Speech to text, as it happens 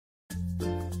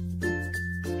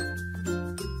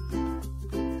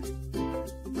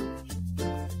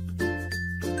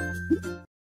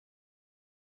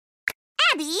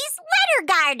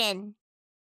garden.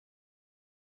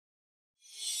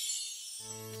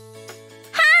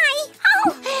 Hi!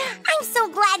 Oh, I'm so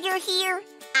glad you're here.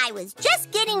 I was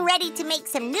just getting ready to make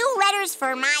some new letters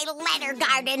for my letter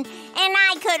garden, and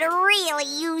I could really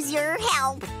use your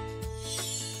help.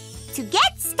 To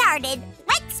get started,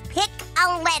 let's pick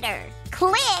a letter.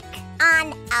 Click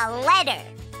on a letter.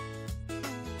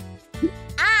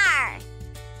 R.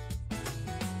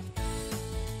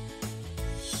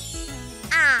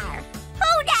 R.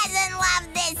 Who doesn't love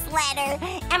this letter?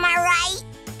 Am I right?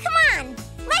 Come on,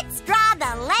 let's draw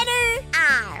the letter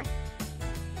R.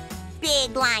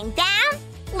 Big line down,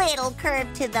 little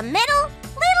curve to the middle,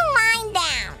 little line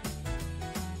down.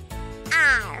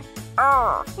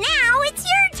 R. Now it's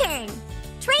your turn.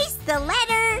 Trace the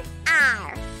letter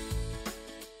R.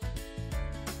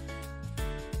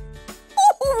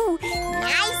 Ooh,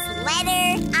 nice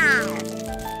letter R.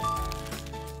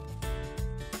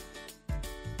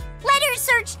 Letter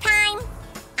search time.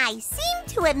 I seem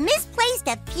to have misplaced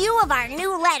a few of our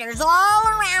new letters all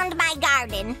around my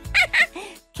garden.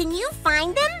 Can you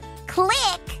find them?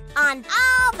 Click on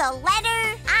all the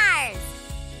letter R's.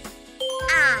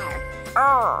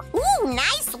 R. Ooh,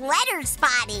 nice letter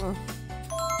spotting.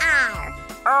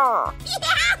 R.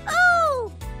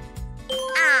 Yahoo!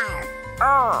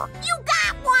 R. You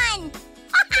got one!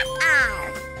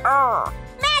 R.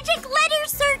 Magic letter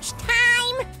search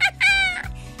time!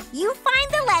 You find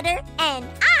the letter and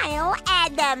I'll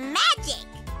add the magic.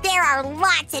 There are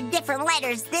lots of different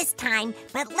letters this time,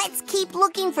 but let's keep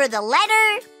looking for the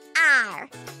letter R.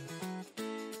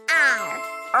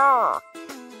 R.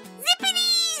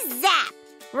 Zippity zap!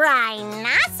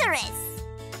 Rhinoceros.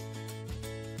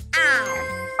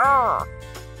 R.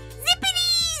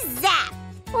 Zippity zap!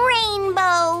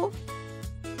 Rainbow.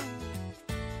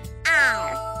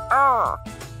 R.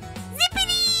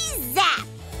 Zippity zap!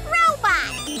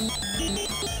 Robot.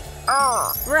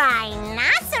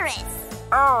 Rhinoceros.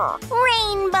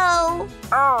 Rainbow.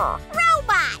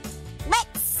 Robot.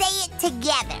 Let's say it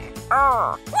together.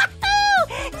 Woohoo!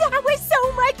 That was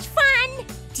so much fun!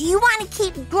 Do you want to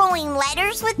keep growing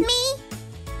letters with me?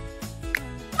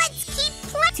 Let's keep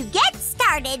playing. To get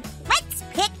started, let's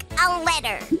pick a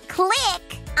letter.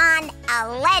 Click on a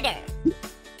letter.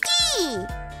 E.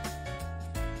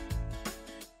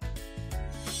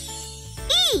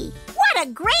 E. What a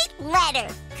great letter!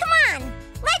 Come on,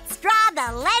 let's draw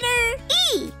the letter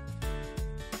E.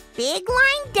 Big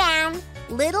line down,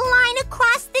 little line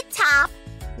across the top,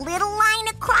 little line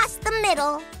across the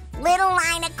middle, little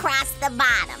line across the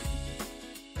bottom.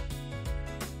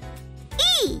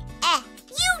 E.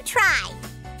 You try.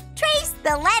 Trace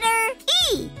the letter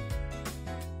E.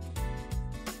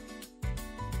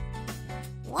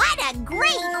 What a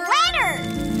great letter!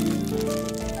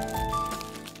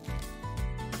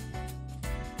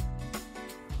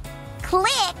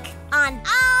 Click on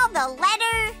all the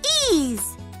letter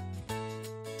E's.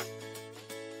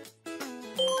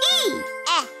 E.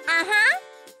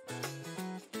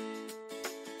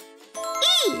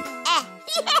 E.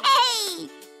 Yay!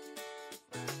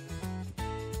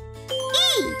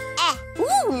 E.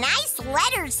 Ooh, nice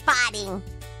letter spotting.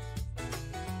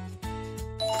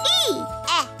 E.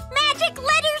 Magic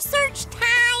letter search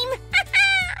time.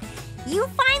 You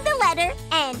find the letter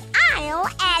and I'll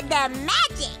add the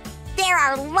magic. There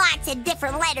are lots of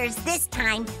different letters this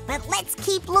time, but let's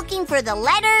keep looking for the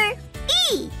letter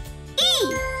E.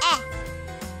 E.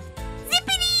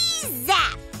 Zippity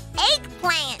zap!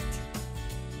 Eggplant.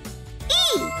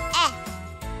 E.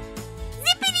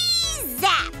 Zippity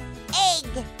zap!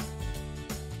 Egg.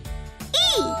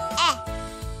 E.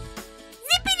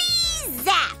 Zippity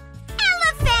zap!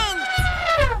 Elephant.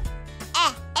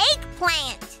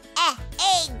 Eggplant.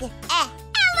 Egg.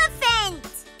 Elephant.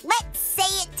 Let's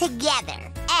say it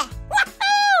together.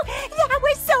 Woohoo! That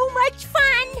was so much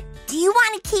fun! Do you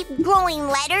want to keep growing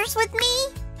letters with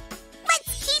me? Let's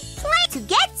keep playing. To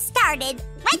get started,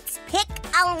 let's pick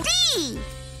a C.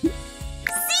 C.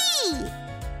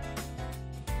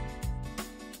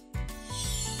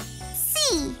 C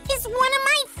is one of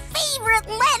my favorite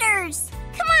letters.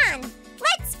 Come on,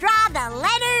 let's draw the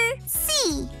letter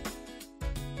C.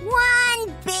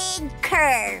 One big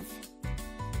curve.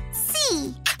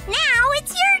 C. Now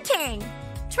it's your turn.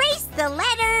 Trace the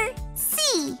letter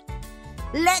C.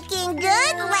 Looking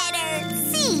good, letter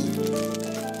C.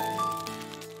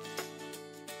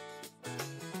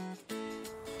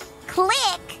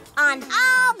 Click on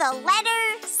all the letter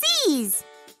C's.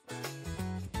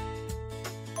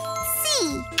 C.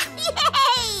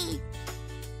 Yay!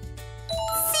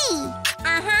 C.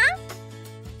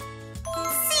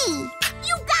 C.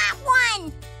 You got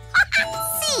one!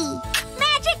 C.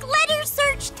 Magic letter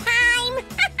search time!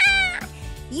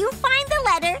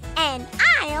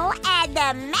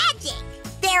 the magic.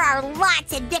 There are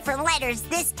lots of different letters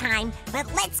this time,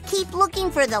 but let's keep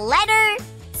looking for the letter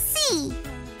C.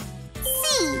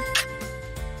 C.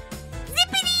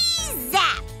 Zippity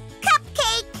zap.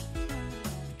 Cupcake.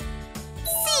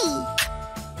 C.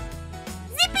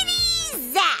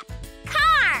 Zippity zap.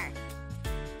 Car.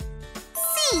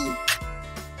 C.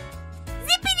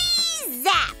 Zippity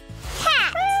zap.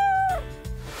 Cat.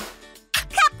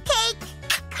 Cupcake.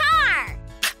 Car.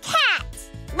 Cat.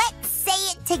 Let's say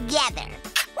it together.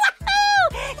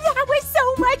 That was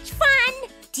so much fun!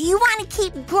 Do you want to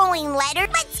keep growing letters?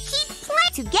 Let's keep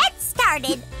playing. To get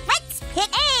started, let's pick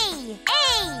A.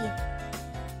 A.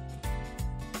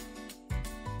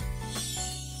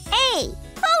 A.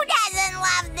 Who doesn't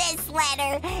love this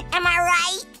letter? Am I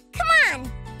right? Come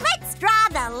on, let's draw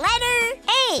the letter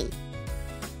A.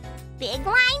 Big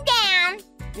line down,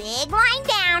 big line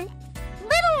down,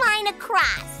 little line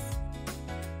across.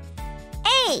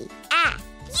 A.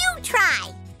 You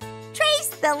try. Trace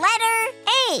the letter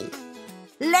A.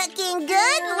 Looking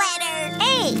good, letter A.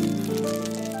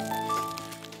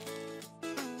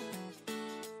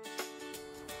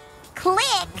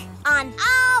 Click on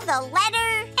all the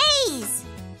letter A's.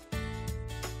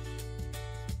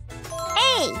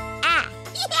 A.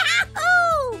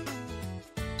 Yahoo!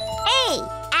 A.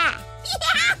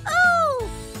 Yahoo!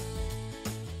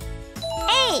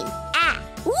 A.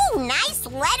 Ooh, nice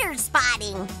letter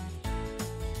spotting.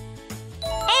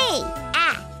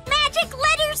 Magic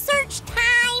letter search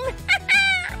time!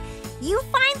 You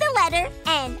find the letter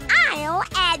and I'll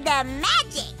add the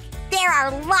magic. There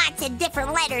are lots of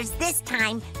different letters this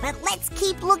time, but let's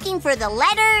keep looking for the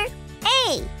letter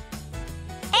A.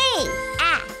 A.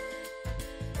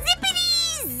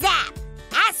 Zippity zap.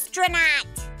 Astronaut.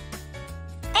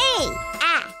 A.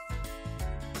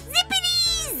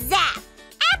 Zippity zap.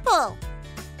 Apple.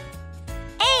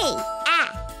 A.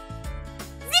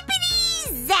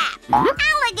 Zap!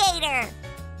 Alligator!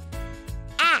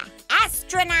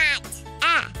 Astronaut!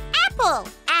 Apple!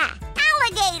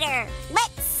 Alligator!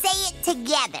 Let's say it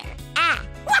together.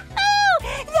 Woohoo!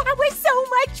 That was so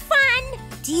much fun!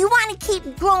 Do you want to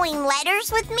keep growing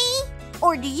letters with me?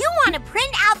 Or do you want to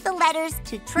print out the letters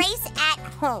to trace at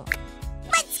home?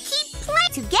 Let's keep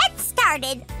playing. To get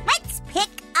started, let's pick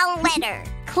a letter.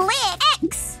 Click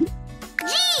X.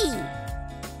 G.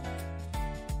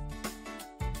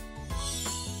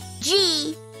 G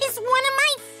is one of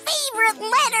my favorite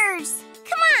letters.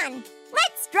 Come on,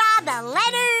 let's draw the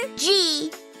letter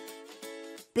G.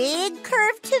 Big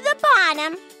curve to the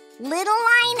bottom, little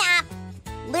line up,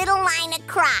 little line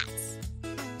across.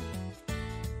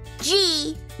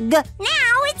 G. Now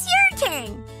it's your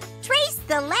turn. Trace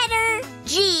the letter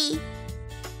G.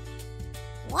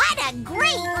 What a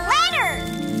great letter!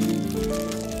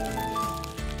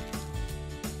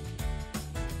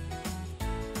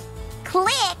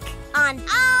 Click on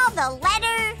all the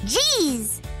letter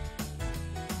G's.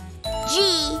 G.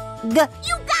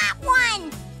 You got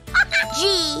one! G.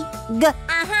 G.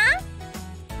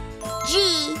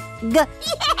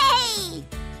 Yay!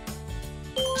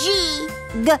 G.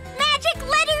 Magic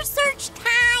letter search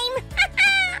time!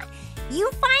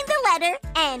 You find the letter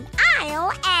and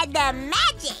I'll add the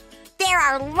magic. There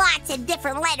are lots of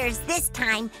different letters this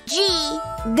time. G.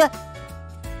 Zippity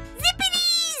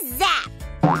zap.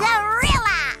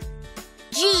 Gorilla.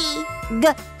 G.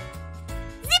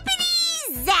 Zippity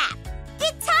zap.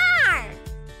 Guitar.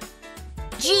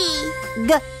 G.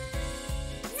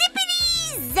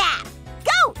 Zippity zap.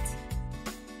 Goat.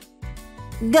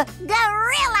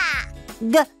 Gorilla.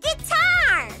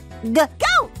 Guitar.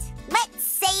 Goat. Let's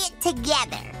say it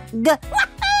together.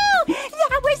 Woohoo!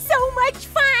 That was so much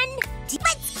fun!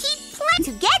 Let's keep playing.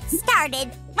 To get started,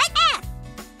 let's F.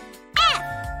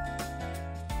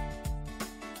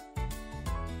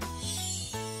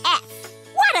 F.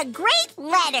 What a great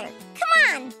letter! Come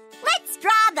on, let's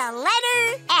draw the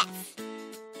letter F.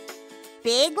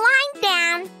 Big line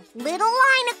down, little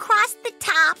line across the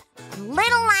top,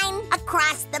 little line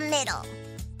across the middle.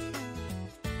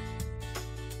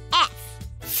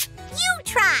 F. You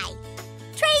try.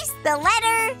 Trace the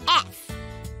letter F.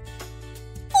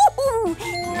 Ooh,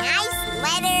 nice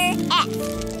letter F.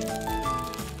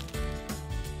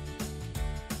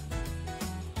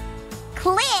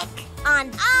 Click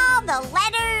on all the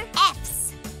letter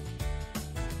F's.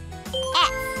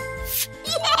 F.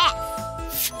 F.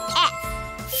 F.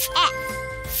 F.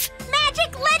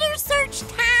 Magic letter search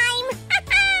time!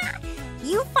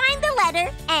 You find the letter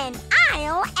and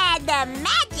I'll add the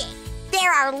magic.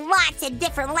 There are lots of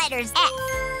different letters. F.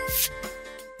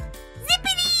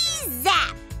 Zippity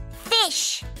zap.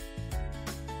 Fish.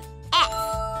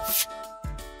 F.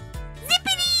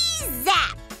 Zippity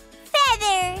zap.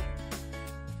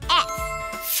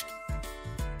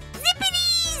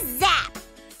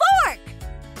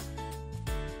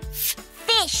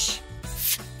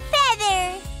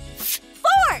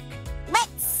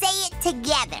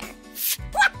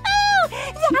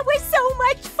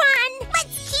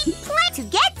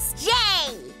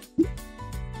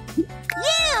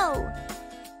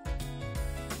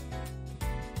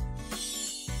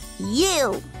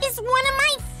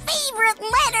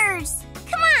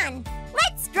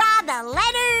 the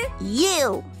letter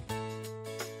U.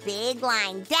 Big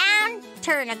line down,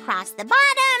 turn across the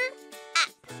bottom,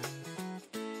 up.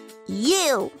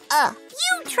 U.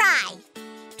 You try.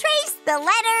 Trace the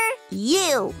letter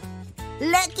U.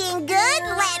 Looking good,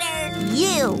 letter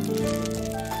U.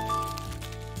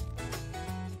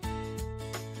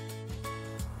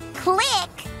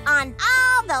 Click on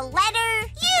all the letter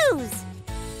U's.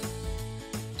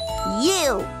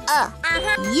 U,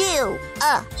 U,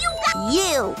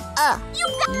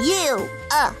 U,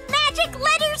 Magic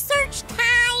letter search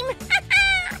time.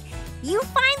 You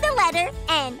find the letter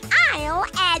and I'll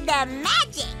add the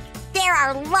magic. There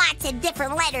are lots of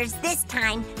different letters this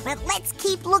time, but let's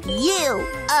keep looking. U,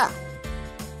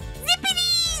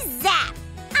 Zippity zap,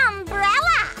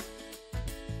 umbrella.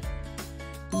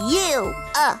 U,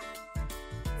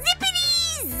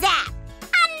 Zippity zap,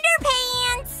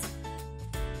 underpants.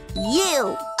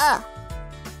 U,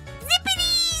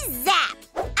 Zippity zap,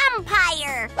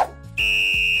 umpire.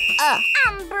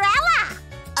 Umbrella.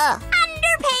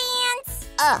 Underpants.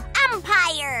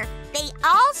 Umpire. They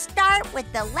all start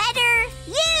with the letter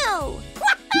U.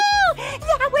 Woohoo!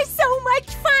 That was so much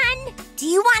fun. Do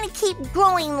you want to keep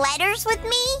growing letters with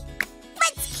me?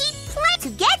 Let's keep playing. To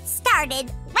get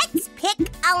started, let's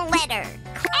pick a letter.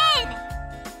 N.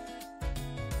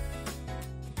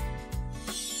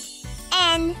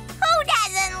 N. Who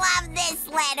doesn't love this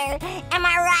letter? Am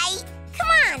I right?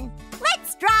 Come on,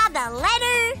 let's draw the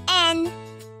letter N.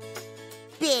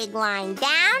 Big line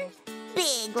down,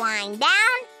 big line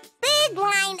down, big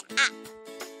line up.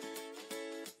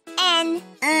 N.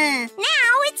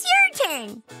 Now it's your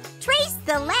turn. Trace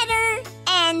the letter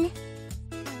N.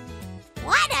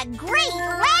 What a great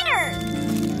letter!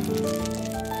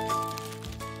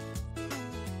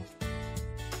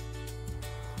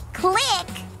 Click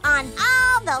on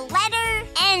all the letter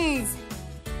N's.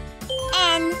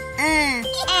 N, N,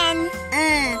 N,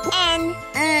 N.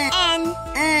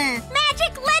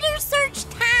 Magic letter search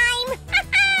time!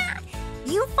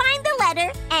 You find the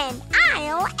letter and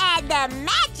I'll add the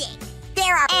magic.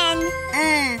 There are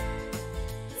N,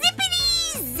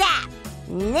 Zippity zap,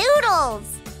 noodles.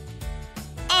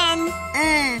 N,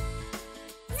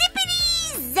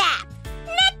 Zippity zap,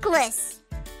 necklace.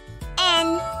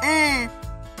 N,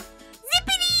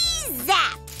 Zippity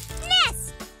zap,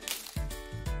 nest.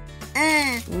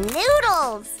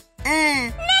 Noodles.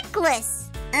 Necklace.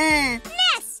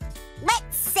 Nest.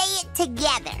 Let's say it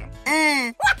together.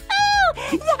 Woohoo!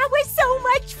 That was so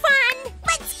much fun!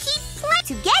 Let's keep playing.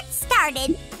 To get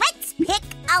started, let's pick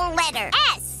a letter.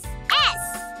 S. S.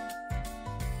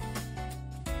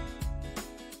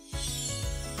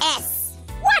 S.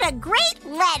 What a great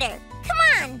letter! Come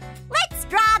on, let's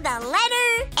draw the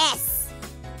letter S.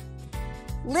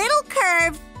 Little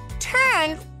curve,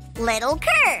 turn, little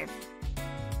curve.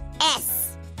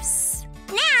 S. S.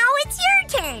 Now it's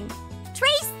your turn.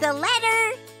 Trace the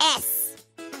letter S.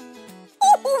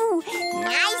 Ooh,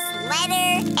 nice letter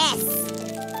S.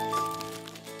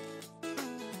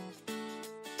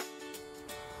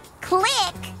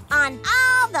 Click on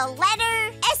all the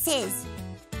letter S's.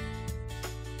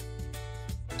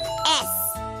 S.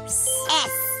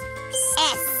 S.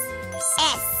 S.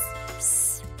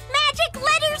 S. Magic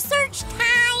letter search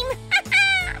time!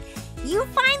 You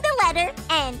find the letter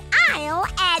and I'll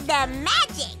add the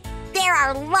magic. There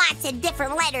are lots of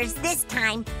different letters this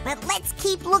time, but let's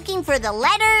keep looking for the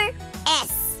letter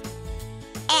S.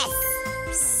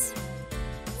 S.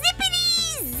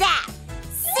 Zippity zap,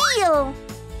 seal.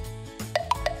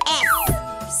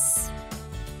 S.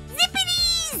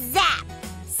 Zippity zap,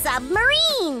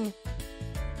 submarine.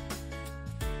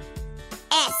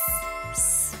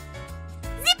 S.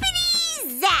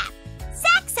 Zippity zap,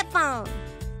 saxophone.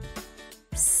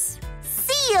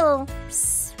 Seal.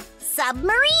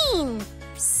 Submarine.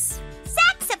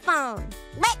 Saxophone.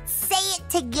 Let's say it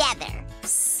together.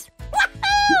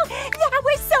 Woohoo! That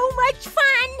was so much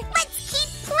fun! Let's keep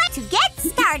playing. To get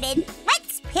started,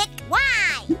 let's pick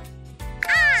Y.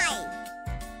 I.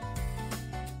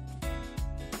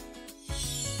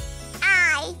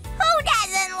 I. Who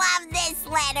doesn't love this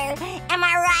letter? Am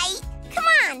I right? Come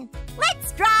on,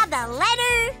 let's draw the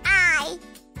letter I.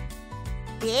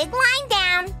 Big line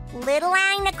down, little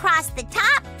line across the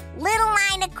top, little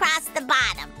line across the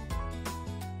bottom.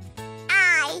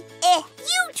 I.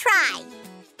 You try.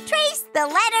 Trace the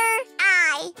letter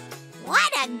I.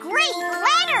 What a great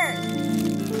letter!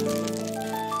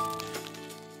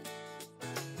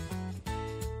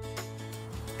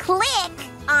 Click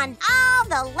on all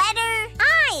the letter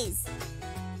I's.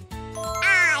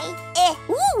 I.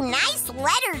 Ooh, nice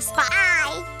letters for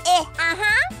I.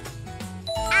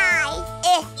 I.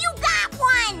 You got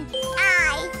one.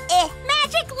 I.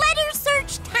 Magic letter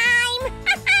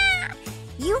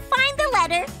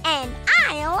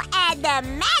add the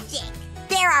magic.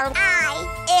 There are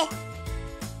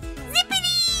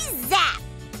zippity zap,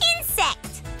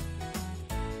 insect.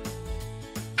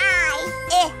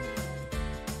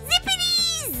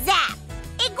 Zippity zap,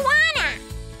 iguana.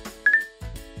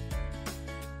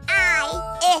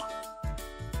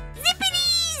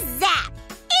 Zippity zap,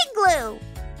 igloo.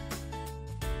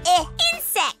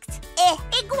 Insect.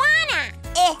 Iguana.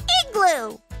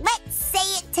 Igloo. Let's say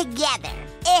it together.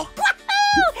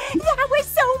 Woohoo! That was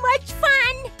so much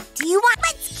fun. Do you want?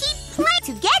 Let's keep playing.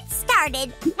 To get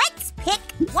started, let's pick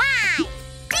Y.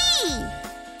 B.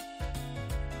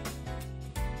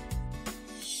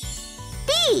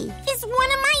 B is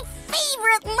one of my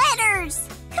favorite letters.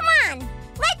 Come on,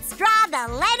 let's draw the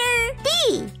letter B.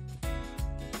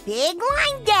 Big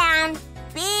line down,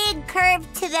 big curve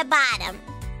to the bottom.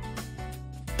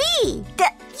 B.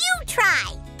 You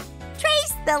try.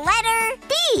 Trace the letter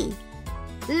B.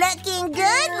 Looking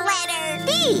good, letter B.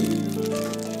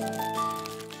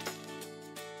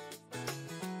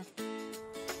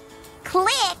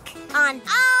 Click on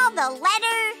all the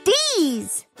letter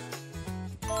D's.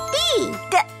 D.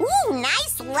 Ooh,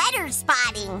 nice letter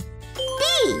spotting. D.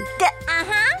 D.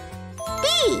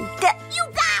 You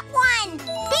got one.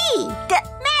 D.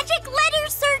 Magic letter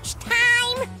search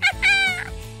time.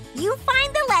 You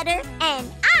find the letter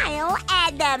and I'll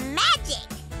add the magic.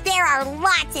 There are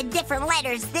lots of different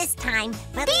letters this time,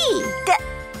 but D.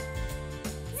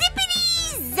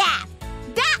 Zippity zap,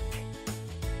 duck.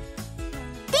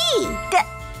 D.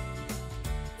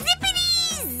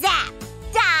 Zippity zap,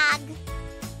 dog.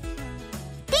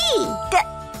 D.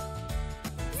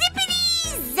 Zippity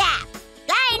zap,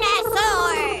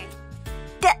 dinosaur.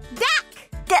 Duck,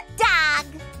 dog,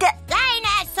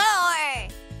 dinosaur.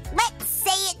 Let's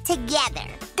say it together.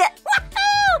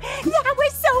 Woohoo! That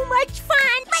was so much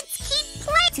fun. Let's keep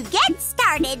playing. To get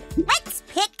started, let's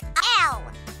pick L.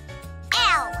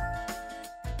 L.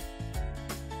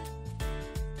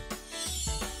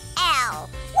 L.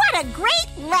 What a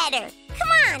great letter.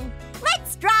 Come on,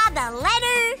 let's draw the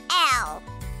letter L.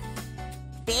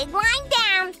 Big line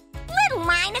down, little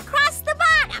line across the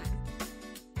bottom.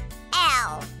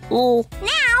 L. Oh.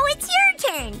 Now it's your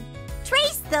turn.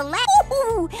 Trace the letter.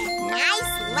 Ooh,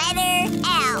 nice letter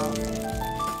L.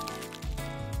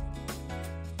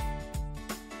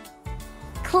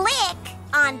 Click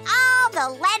on all the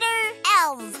letter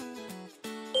L's.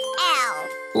 L.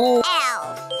 Oh. L.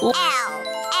 L.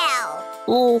 L.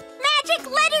 Oh. Magic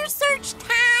letter search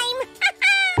time.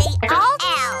 They all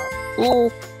L.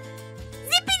 Oh.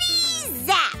 Zippity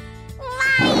zap.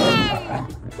 Lion.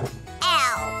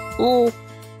 L. Oh.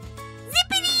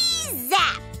 Zippity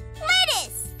zap.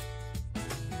 Lettuce.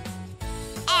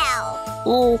 L.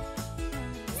 Oh.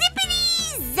 Zippity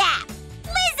zap.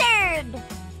 Lizard.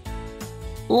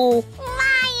 Oh.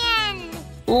 Lion.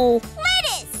 Oh.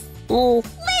 Lettuce. Oh.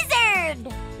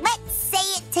 Lizard. Let's say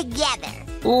it together.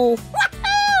 Oh.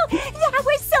 Woohoo! That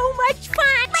was so much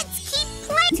fun. Let's keep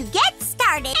playing. To get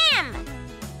started, M.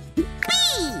 B.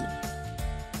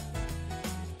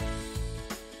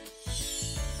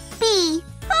 B.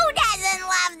 Who doesn't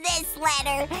love this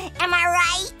letter? Am I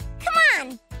right? Come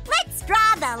on, let's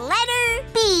draw the letter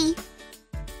B.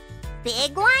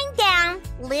 Big line down,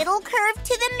 little curve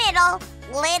to the middle,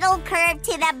 little curve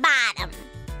to the bottom.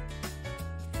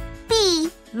 B.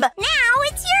 Now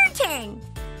it's your turn.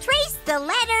 Trace the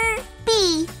letter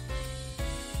B.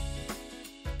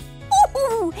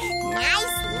 Ooh,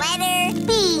 nice letter B.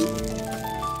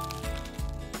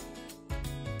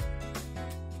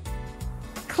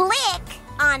 Click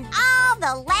on all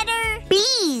the letter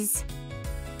B's.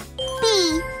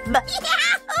 B.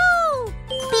 Yahoo!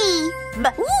 B.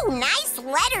 Ooh, nice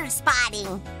letter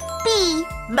spotting. B.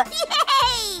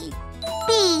 Yay!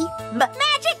 B.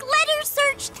 Magic letter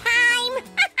search time.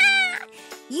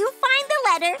 You find the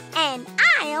letter and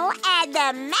I'll add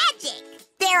the magic.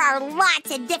 There are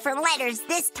lots of different letters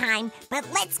this time, but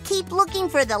let's keep looking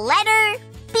for the letter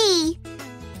B.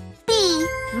 B.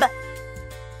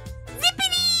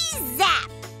 Zippity zap,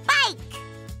 bike.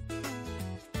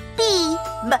 B.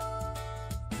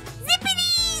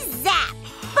 Zippity zap,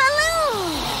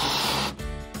 balloon.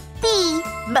 B.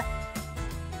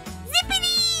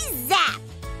 Zippity zap,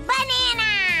 banana.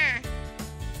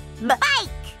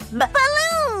 Bike,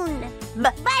 balloon,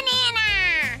 banana.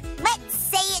 Let's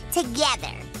say it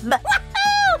together.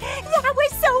 Woohoo! That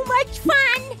was so much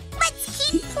fun.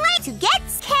 Let's keep playing. To get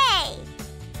K.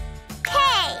 K.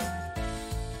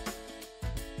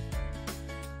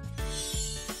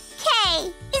 K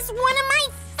is one of my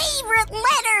favorite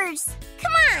letters.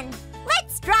 Come on,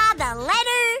 let's draw the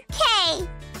letter K.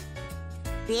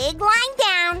 Big line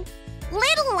down,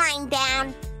 little line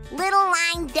down, little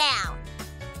line down.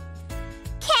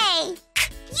 K,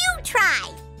 you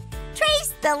try.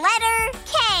 Trace the letter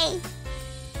K.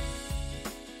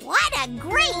 What a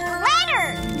great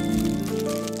letter!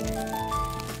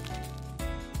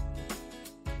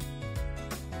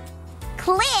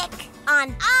 Click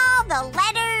on all the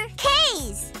letter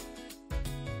K's.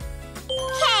 K,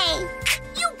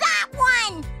 you got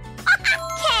one!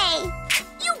 K,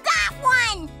 you got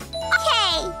one! K,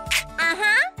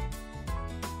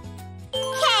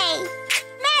 K,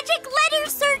 magic letter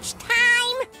search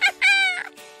time!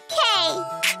 K,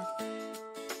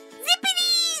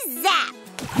 zippity zap,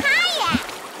 kayak.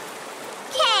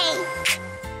 K,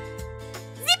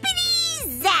 zippity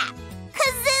zap,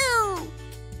 kazoo.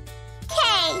 K,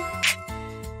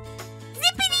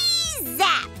 zippity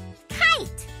zap,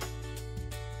 kite.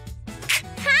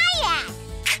 Kayak,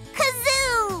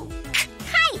 kazoo,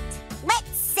 kite.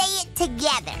 Let's say it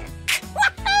together.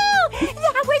 Woohoo!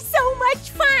 That was so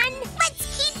much fun! Let's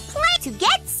keep playing. To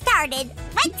get started,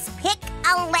 let's pick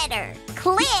a letter.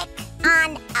 Click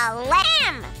on a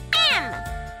letter. M.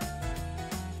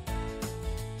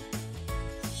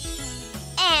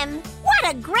 M. What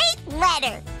a great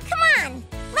letter! Come on,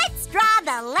 let's draw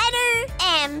the letter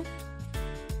M.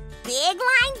 Big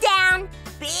line down,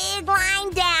 big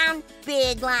line down,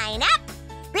 big line up,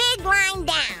 big line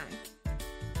down.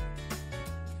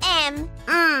 M.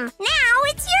 Now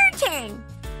it's your turn.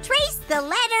 Trace the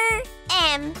letter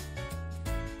M.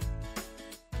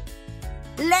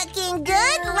 Looking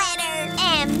good, letter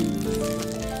M.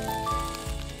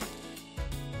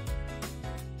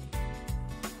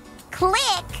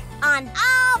 Click on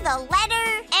all the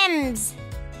letter M's.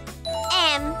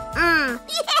 M.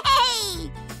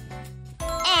 Yay!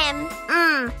 M.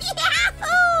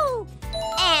 Yahoo!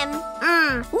 M.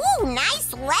 Ooh,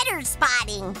 nice letter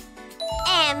spotting.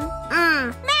 M.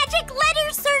 Magic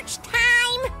letter search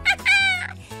time.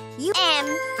 You M.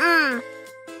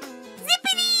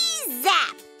 Zippity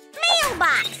zap.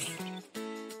 Mailbox.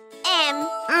 M.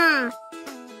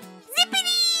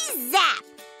 Zippity zap.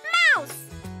 Mouse.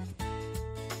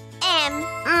 M.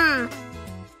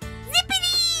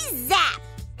 Zippity zap.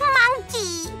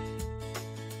 Monkey.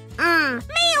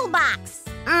 Mailbox.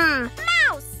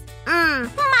 Mouse.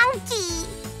 Monkey.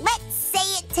 Let's say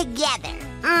it together.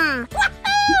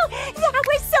 Woohoo! That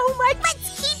was so much! Let's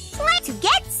keep playing. To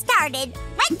get started,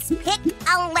 let's pick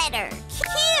a letter. Q.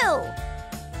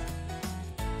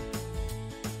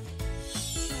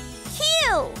 Q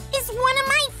is one of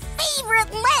my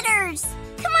favorite letters.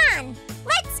 Come on,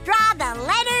 let's draw the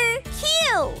letter Q.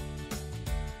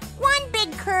 One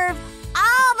big curve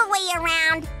all the way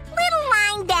around, little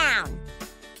line down.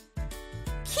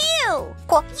 Q.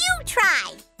 You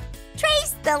try.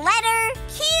 Trace the letter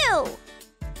Q.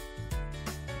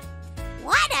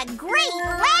 What a great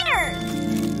letter!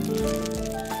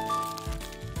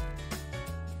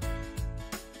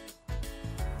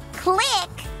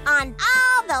 Click on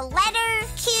all the letter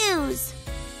Q's.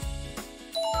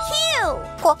 Q.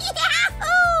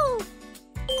 Yahoo!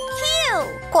 Q.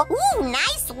 Ooh,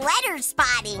 nice letter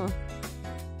spotting.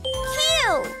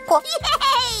 Q.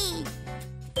 Yay!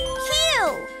 Q.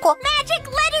 Magic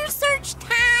letter search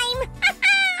time.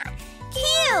 Q.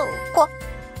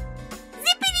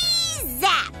 Zippity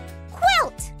zap.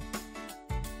 Quilt.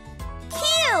 Q.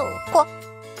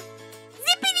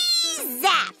 Zippity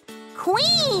zap.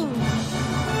 Queen.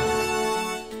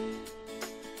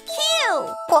 Q.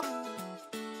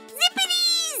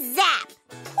 Zippity zap.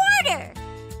 Quarter.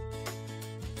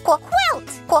 Quilt.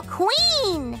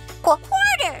 Queen.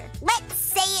 Quarter. Let's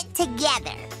say it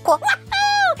together.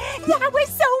 Woohoo! That was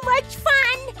so much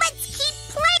fun! Let's keep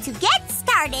playing. To get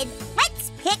started,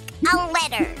 let's pick a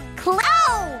letter.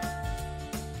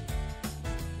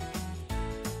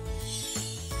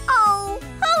 Oh,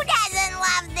 who doesn't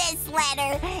love this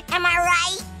letter? Am I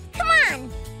right? Come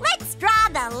on, let's draw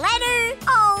the letter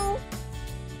O.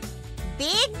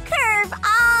 Big curve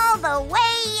all the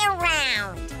way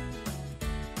around.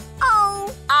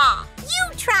 O.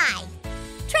 You try.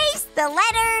 Trace the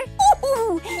letter.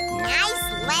 Ooh, nice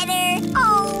letter O.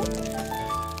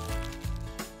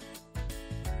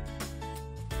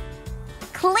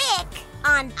 Click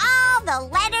on all the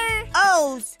letter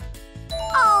O's.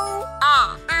 O.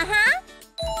 O.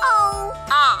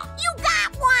 You got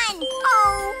one. O.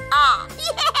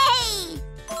 Yay!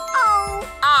 O.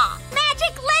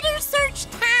 Magic letter search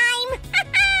time.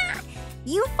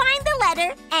 You find the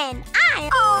letter and I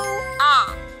O.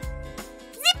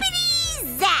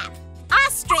 Zippity zap.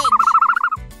 Ostrich.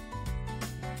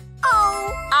 O.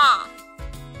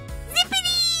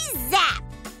 Zippity zap.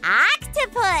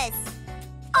 Octopus.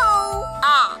 O.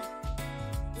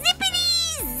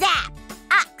 Zippity zap.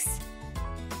 Ox.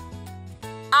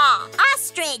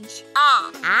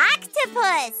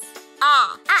 Octopus.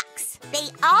 Ah. Ox. They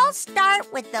all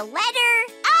start with the letter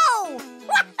O.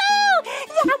 Woohoo!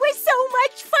 That was so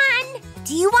much fun.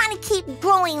 Do you want to keep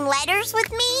growing letters with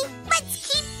me?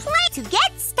 Let's keep playing. To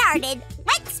get started,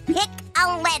 let's pick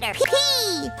a letter. P.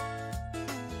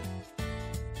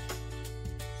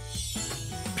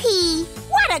 P.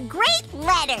 What a great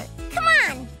letter. Come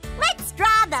on, let's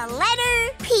draw the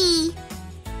letter P.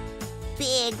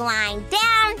 Big line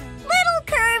down, little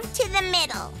curve to the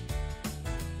middle.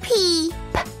 P.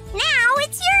 Now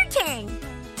it's your turn.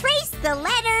 Trace the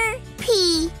letter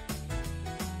P.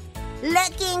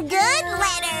 Looking good,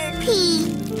 letter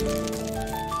P.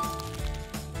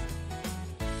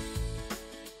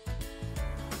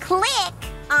 Click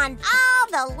on all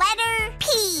the letter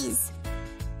P's.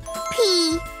 P.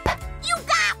 You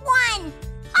got one.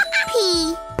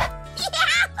 P.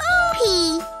 Yahoo! P.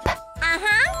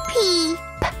 P.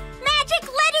 Magic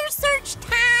letter search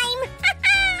time.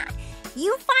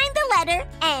 You find the letter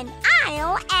and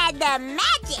I'll add the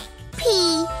magic. P.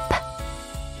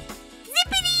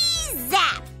 Zippity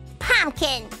zap.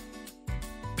 Pumpkin.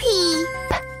 P.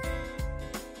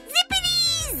 Zippity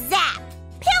zap.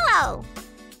 Pillow.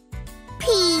 P.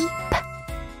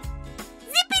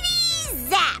 Zippity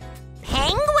zap.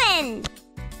 Penguin.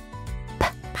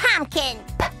 Pumpkin.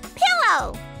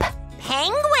 Pillow.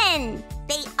 Penguin.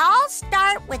 They all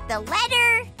start with the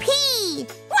letter P.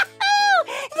 Woohoo!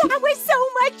 That was so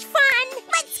much fun.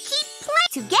 Let's keep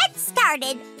playing. To get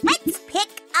started, let's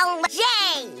pick a J.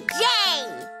 J.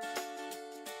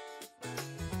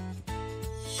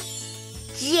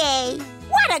 J.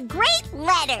 What a great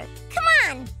letter. Come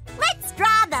on, let's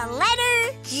draw the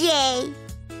letter J.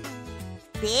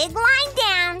 Big line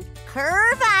down,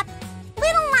 curve up,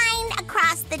 little line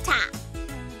across the top.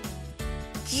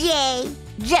 J.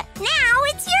 J. Now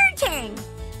it's your turn.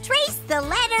 Trace the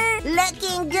letter.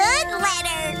 Looking good,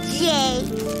 letter J.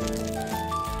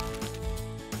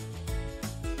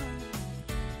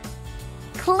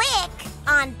 Click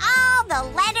on all the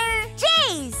letter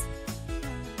J's.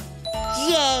 J.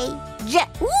 J.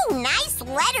 Ooh, nice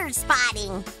letter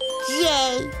spotting.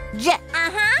 J. J.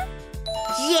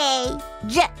 J.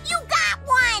 J. You got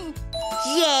one.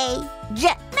 J.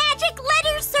 J. Magic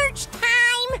letter search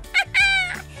time.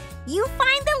 You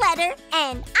find the letter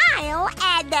and I'll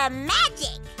add the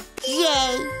magic.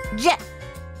 J. J.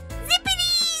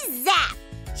 Zippity zap.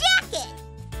 Jacket.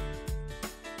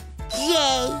 J.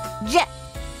 J.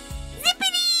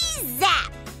 Zippity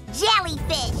zap.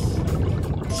 Jellyfish.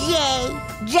 J.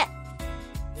 J.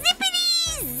 Zippity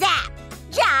zap.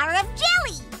 Jar of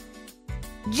jelly.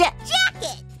 J.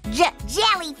 Jacket. J.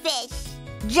 Jellyfish.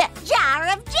 J. Jar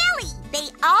of jelly. They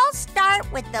all start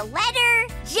with the letter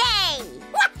J.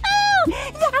 Woohoo!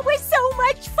 That was so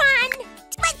much fun.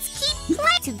 Let's keep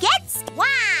playing. To get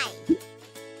Y.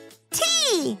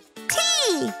 T. T.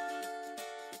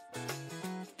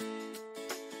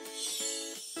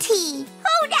 T.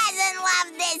 Who doesn't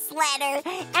love this letter?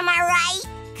 Am I right?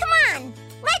 Come on,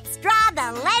 let's draw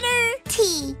the letter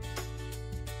T.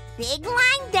 Big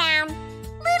line down,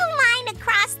 little line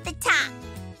across the top.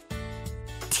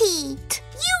 T.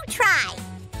 You try.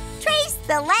 Trace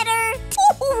the letter T.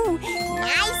 Ooh,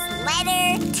 nice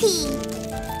letter T.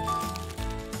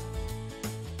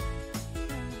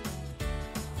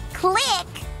 Click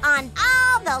on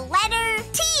all the letter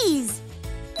T's.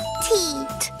 T.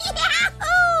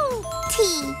 Yahoo! T.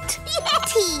 T.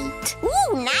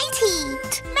 Ooh, nice T.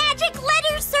 Magic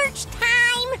letter search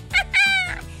time.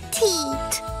 T.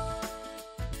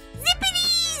 Zippity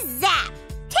zap.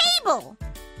 Table.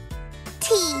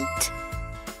 T.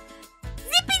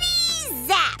 Zippity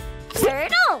zap.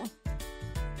 Turtle.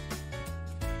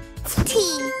 T.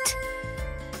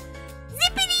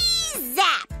 Zippity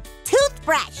zap.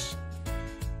 Toothbrush.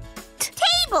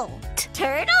 Table.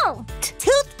 Turtle.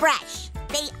 Toothbrush.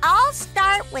 They all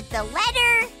start with the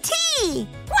letter T.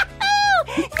 Woohoo!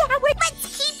 Let's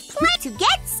keep playing. To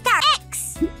get started.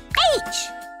 X. H.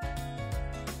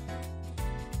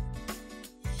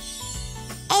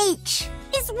 H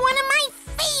is one of my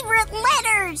favorite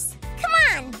letters. Come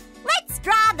on, let's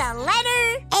draw the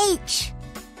letter H.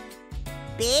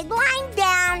 Big line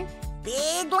down,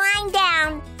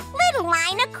 little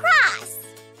line across.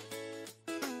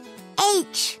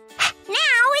 H.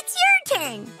 Now it's your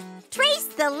turn. Trace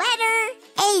the letter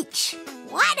H.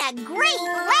 What a great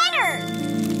letter!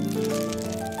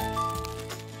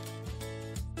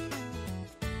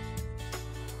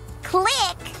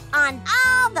 Click on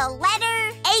all the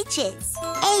letter H's.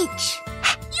 H.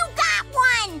 You got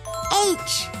one!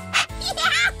 H.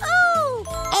 Yahoo!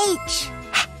 H.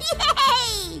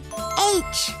 Yay!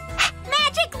 H.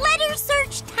 Magic letter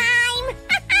search time!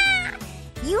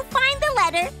 You find the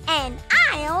and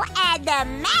I'll add the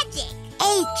magic.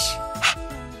 H.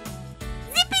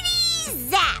 Zippity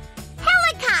zap.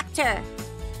 Helicopter.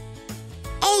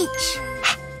 H.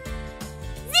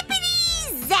 Zippity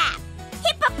zap.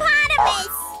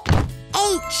 Hippopotamus.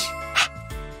 H.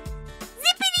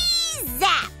 Zippity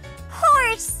zap.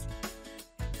 Horse.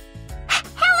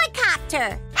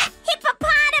 Helicopter.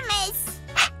 Hippopotamus.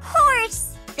 Horse.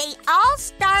 They all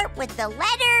start with the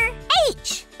letter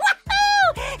H.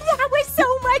 Woohoo! That was so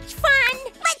much fun!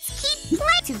 Let's keep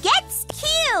playing to get Q.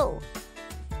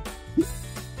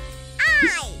 I.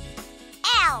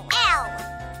 L.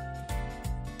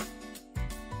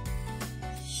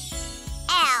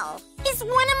 L is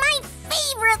one of my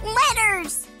favorite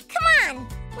letters. Come on,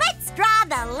 let's draw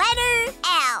the letter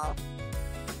L.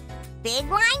 Big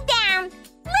line down,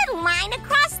 little line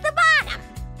across the bottom.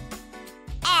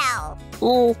 L.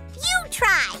 O, You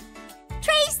try.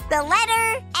 Trace the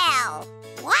letter L.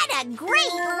 What a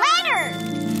great letter!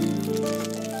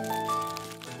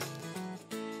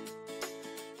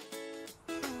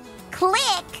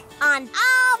 Click on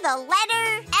all the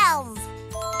letter L's.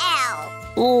 L,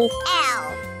 O, L,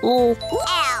 O,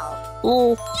 L,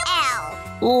 O, L.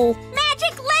 O.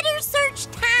 Magic letter search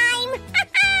time!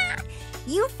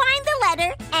 You find the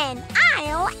letter and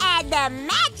I'll add the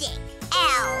magic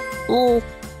L. O,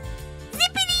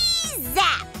 Zippity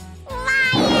zap!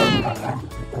 Lion!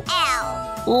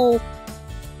 L. O,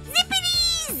 Zippity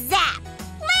zap!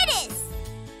 Lettuce!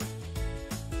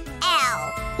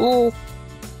 L. O,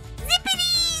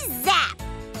 Zippity zap!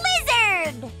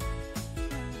 Lizard!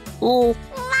 O,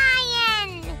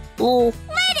 Lion! O,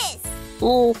 Lettuce!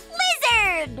 O.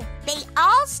 Lizard! They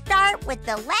all start with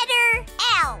the letter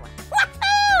L.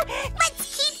 Woohoo! Let's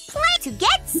keep playing. To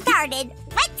get started,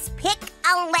 let's pick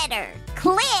a letter.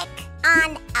 Click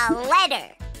on a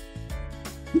letter.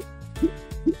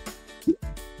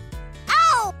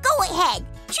 Oh, go ahead.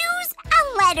 Choose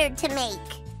a letter to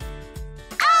make.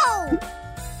 O.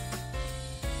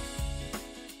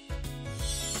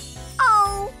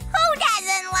 Oh, who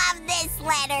doesn't love this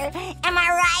letter? Am I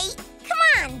right? Come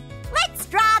on, let's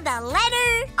draw the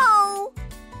letter O.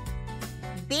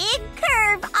 Big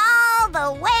curve all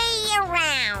the way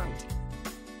around.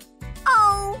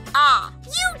 O. Ah.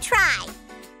 You try.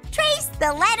 Trace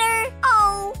the letter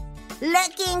O.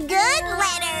 Looking good,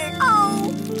 letter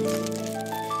O.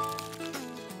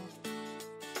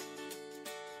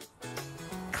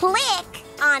 Click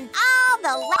on all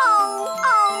the O.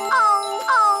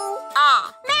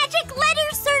 Ah. Magic letter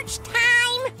search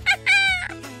time.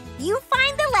 You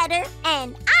find the letter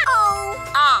and O.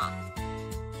 Ah.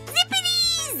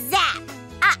 Zippity zap.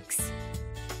 Ox.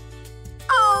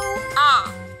 O.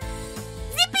 Ah.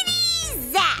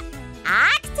 Zippity zap.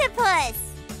 Octopus.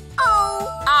 O.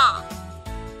 Ah.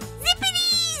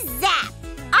 Zippity zap.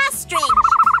 Ostrich.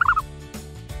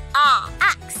 Ah.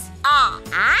 Ox. Ah.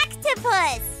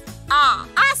 Octopus. Ah.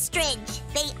 Ostrich.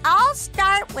 They all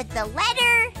start with the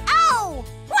letter O.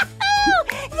 Woohoo!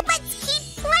 Let's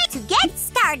keep playing. To get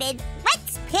started,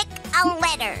 let's pick a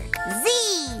letter. Z.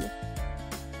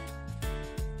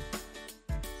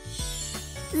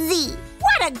 Z.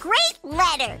 What a great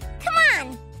letter. Come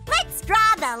on, let's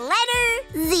draw the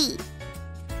letter Z.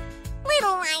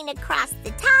 Little line across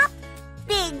the top,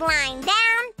 big line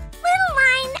down, little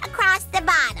line across the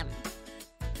bottom.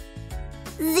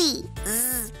 Z.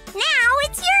 Now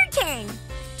it's your turn.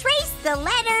 Trace the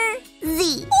letter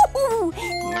Z. Ooh,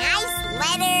 nice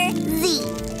letter Z.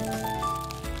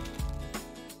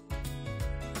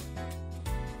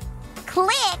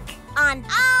 Click on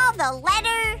all the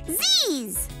letter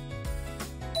Z's.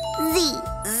 Z.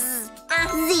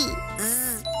 Z.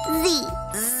 Z.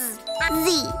 Z.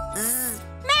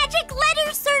 Magic letter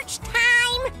search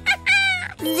time.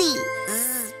 Z.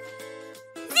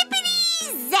 Zippity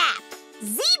zap.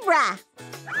 Zebra.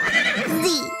 Z.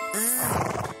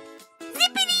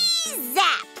 Zippity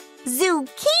zap.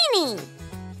 Zucchini.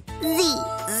 Z.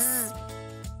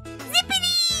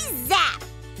 Zippity zap.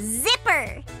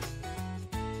 Zipper.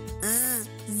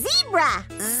 Zebra.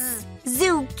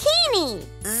 Zucchini.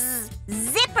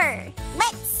 Zipper.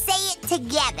 Let's say it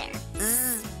together.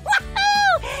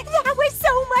 Woohoo! That was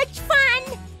so much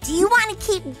fun! Do you want to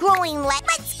keep growing?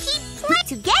 Let's keep playing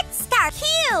to get started.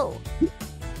 Q.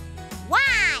 Y.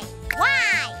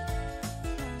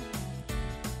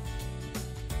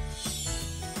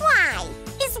 Y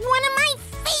is one of my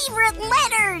favorite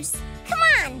letters. Come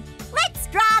on, let's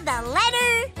draw the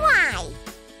letter Y.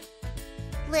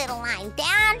 Little line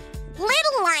down,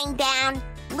 little line down,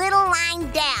 little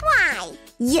line down. Y.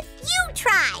 You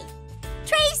try.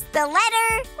 Trace the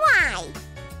letter Y.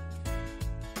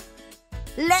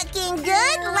 Looking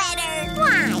good, letter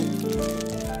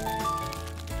Y.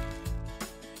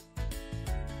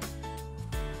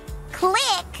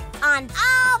 Click on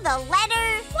all the letter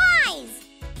Y's.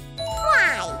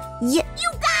 Y. You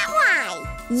got Y.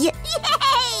 Yay!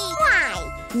 Y.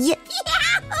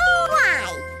 Yahoo!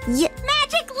 Y.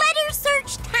 Magic letter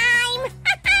search time.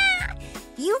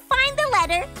 You find the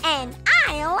letter and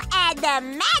I'll add the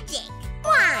magic.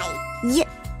 Y.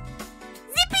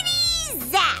 Zippity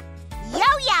zap.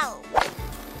 Yo-yo.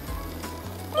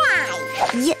 Y.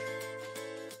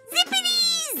 Zippity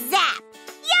zap.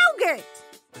 Yogurt.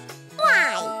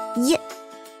 Y.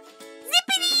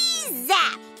 Zippity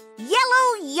zap. Yellow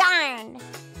yarn.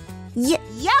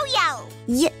 Yo-yo.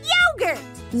 Yogurt.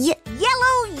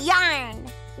 Yellow yarn.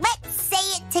 Let's say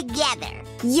it together.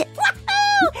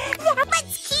 Woohoo!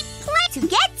 Let's keep playing. To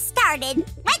get started,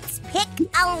 let's pick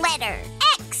a letter.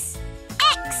 X.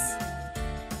 X.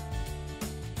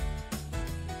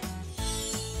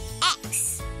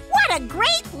 X. What a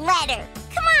great letter.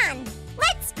 Come on,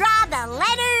 let's draw the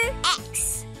letter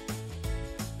X.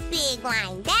 Big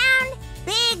line down,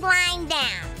 big line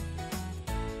down.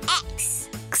 X.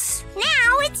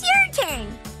 Now it's your turn.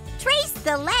 Trace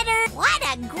the letter. What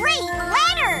a great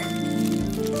letter!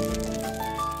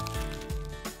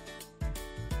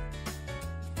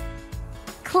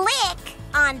 Click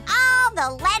on all the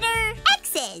letter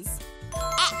X's.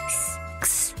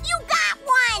 X. You got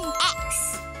one.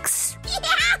 X.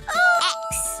 Yahoo!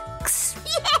 X.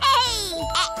 Yay!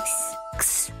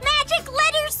 X. Magic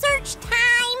letter search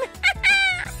time.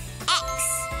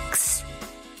 X.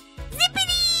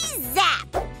 Zippity zap.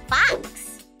 Fox.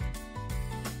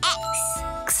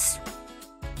 X.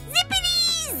 Zippity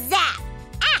zap.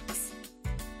 Axe.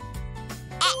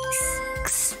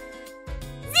 X.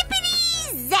 Zippity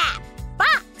zap.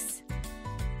 Box.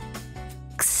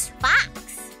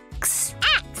 Fox.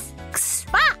 Axe.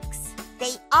 Fox.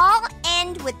 They all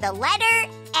end with the letter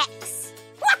X.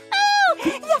 Woohoo!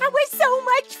 That was so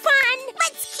much fun!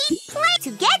 Let's keep playing.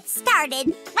 To get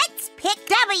started, let's pick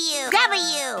W.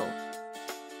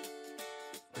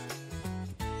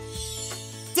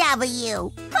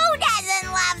 W. Who doesn't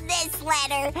love this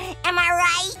letter? Am I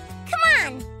right? Come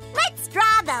on, let's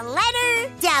draw the letter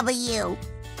W.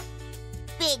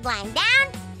 Big line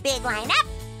down, big line up,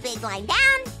 big line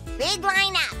down, big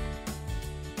line up.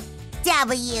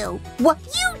 W.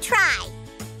 You try.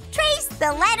 Trace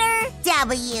the letter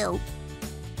W.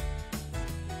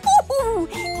 Ooh,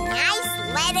 nice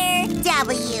letter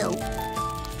W.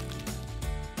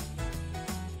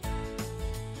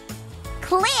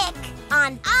 Click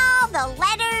on all the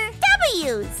letter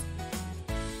W's.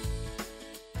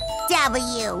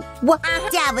 W.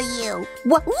 W.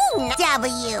 Ooh,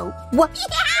 W.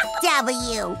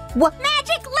 W.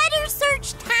 Magic letter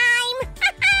search time.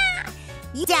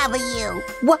 W.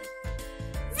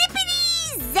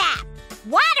 Zippity zap.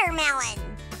 Watermelon.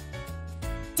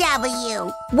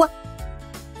 W.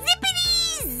 Zippity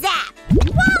zap.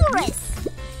 Walrus.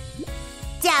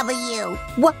 W.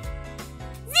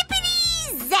 Zippity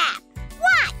zap.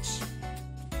 Watch.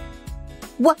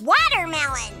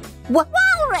 Watermelon.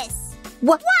 Walrus.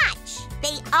 Watch.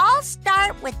 They all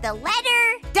start with the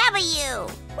letter W.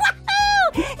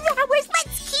 Woohoo! That was.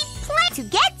 Let's keep playing. To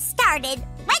get started,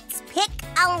 let's pick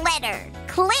a letter.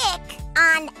 Click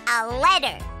on a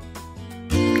letter.